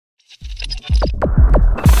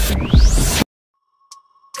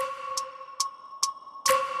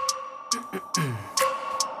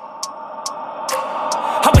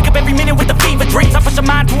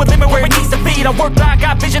mind to a limit where it needs to feed. I work blind,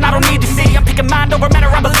 got vision I don't need to see. I'm picking mind over matter,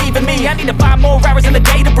 I believe in me. I need to find more hours in the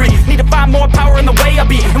day to breathe. Need to find more power in the way I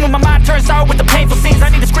be. And when my mind turns sour with the painful scenes, I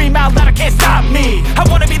need to scream out loud, I can't stop me. I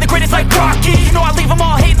wanna be the greatest like Rocky. You know I leave them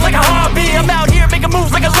all hating like a hobby. I'm out here making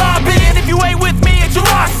moves like a lobby. And if you ain't with me, it's your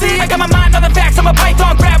loss. See, I got my mind on the facts, I'm a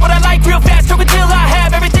python, grab what I like real fast. Choke until I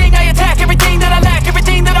have everything I attack, everything that I lack,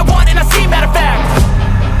 everything that I want and I see, matter of fact.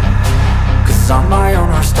 Cause I'm my own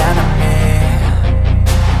worst enemy,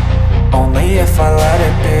 only if I let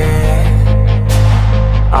it be.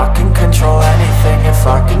 I can control anything if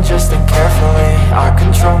I can just think carefully. I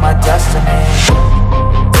control my destiny.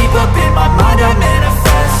 Deep up in my mind I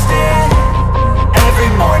manifest it.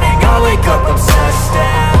 Every morning I wake up obsessed,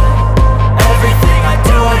 and everything I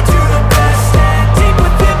do the best. And deep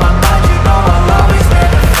within my mind you know I'll always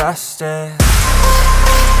manifest it.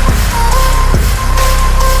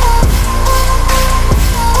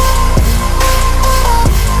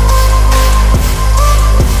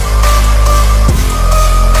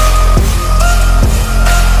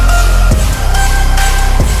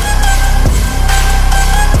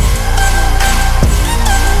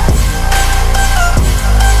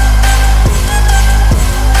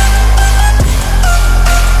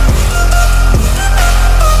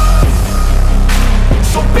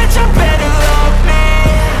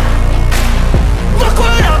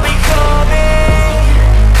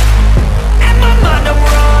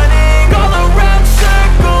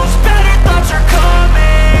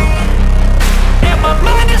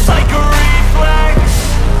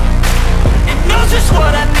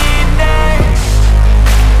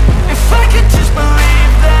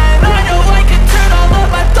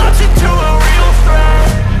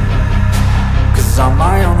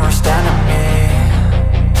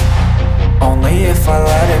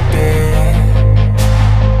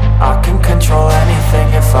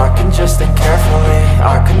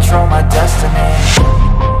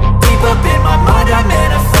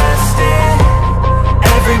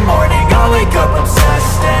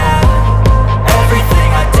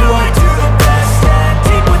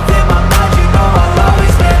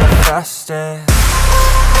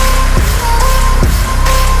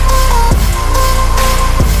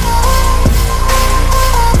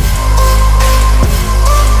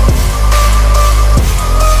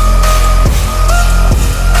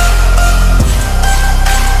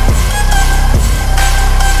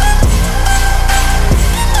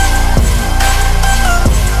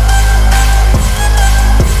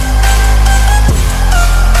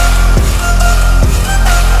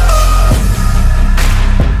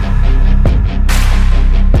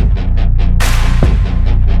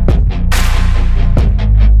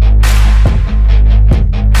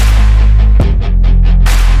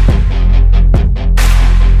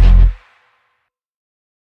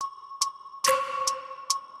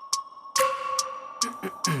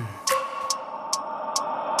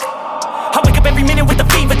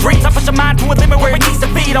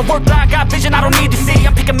 I work blind, got vision I don't need to see.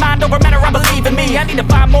 I'm picking mind over matter, I believe in me. I need to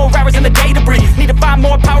find more hours in the day to breathe. Need to find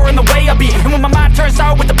more power in the way I be. And when my mind turns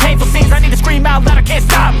sour with the painful scenes, I need to scream out loud, I can't